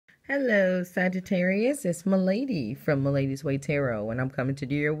Hello, Sagittarius. It's Malady from Maladys Way Tarot, and I'm coming to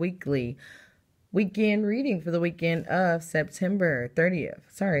do your weekly weekend reading for the weekend of October 30th,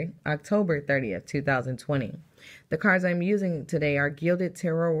 2020. The cards I'm using today are Gilded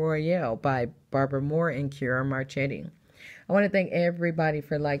Tarot Royale by Barbara Moore and Kira Marchetti. I want to thank everybody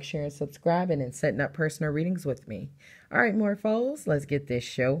for sharing, subscribing, and setting up personal readings with me. All right, Morphos, let's get this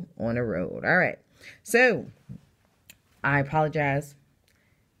show on the road. All right, so I apologize.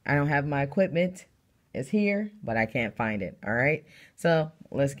 I don't have my equipment. It's here, but I can't find it. All right, so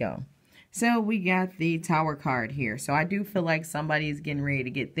let's go. So we got the Tower card here. So I do feel like somebody's getting ready to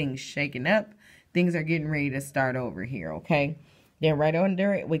get things shaken up. Things are getting ready to start over here, okay? Then right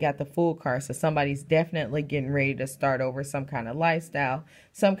under it, we got the Fool card. So somebody's definitely getting ready to start over some kind of lifestyle,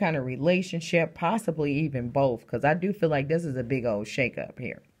 some kind of relationship, possibly even both, because I do feel like this is a big old shakeup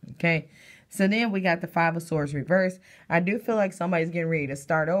here, okay? So then we got the Five of Swords reverse. I do feel like somebody's getting ready to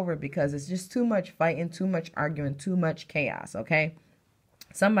start over because it's just too much fighting, too much arguing, too much chaos, okay?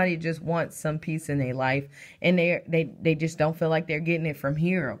 Somebody just wants some peace in their life, and they just don't feel like they're getting it from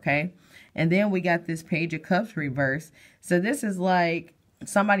here, okay? And then we got this Page of Cups reverse. So this is like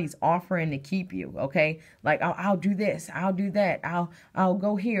somebody's offering to keep you, okay? Like, I'll do this, I'll do that, I'll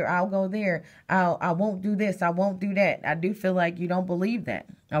go here, I'll go there, I won't do this, I won't do that. I do feel like you don't believe that,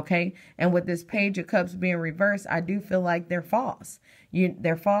 okay? And with this Page of Cups being reversed, I do feel like they're false.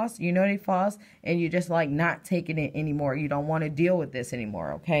 They're false, you know they're false, and you're just like not taking it anymore. You don't want to deal with this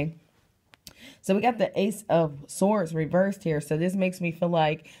anymore, okay? So we got the Ace of Swords reversed here. So this makes me feel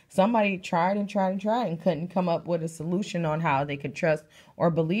like somebody tried and couldn't come up with a solution on how they could trust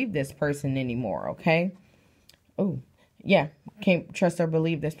or believe this person anymore, okay? Oh, yeah, can't trust or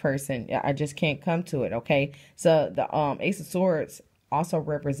believe this person. I just can't come to it, okay? So the Ace of Swords also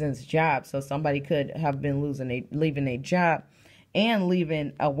represents job. So somebody could have been leaving a job and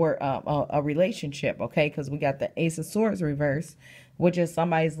leaving a relationship, okay? Because we got the Ace of Swords reverse, which is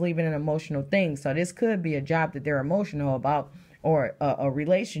somebody's leaving an emotional thing. So this could be a job that they're emotional about, or a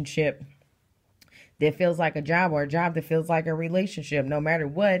relationship that feels like a job, or a job that feels like a relationship. No matter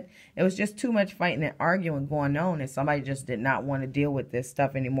what, it was just too much fighting and arguing going on, and somebody just did not want to deal with this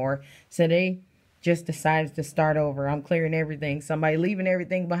stuff anymore. So they just decided to start over. I'm clearing everything. Somebody leaving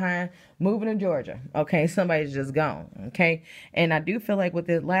everything behind, moving to Georgia. Okay, somebody's just gone. Okay, and I do feel like with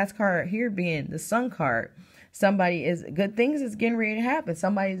the last card here being the Sun card, somebody is good things is getting ready to happen.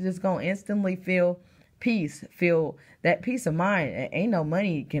 Somebody's just gonna instantly feel peace, feel that peace of mind. Ain't no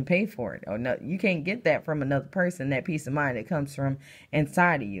money can pay for it. Or no, you can't get that from another person. That peace of mind that comes from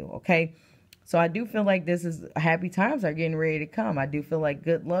inside of you. Okay. So I do feel like this is happy times are getting ready to come. I do feel like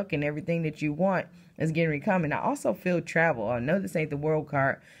good luck and everything that you want is getting ready to come. And I also feel travel. I know this ain't the World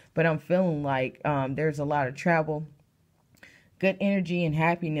card, but I'm feeling like there's a lot of travel, good energy and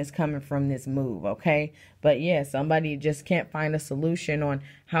happiness coming from this move, okay? But yeah, somebody just can't find a solution on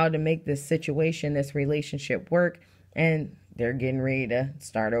how to make this situation, this relationship work, and they're getting ready to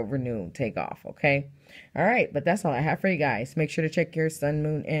start over new, take off, okay? All right, but that's all I have for you guys. Make sure to check your sun,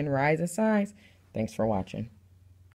 moon, and rising signs. Thanks for watching.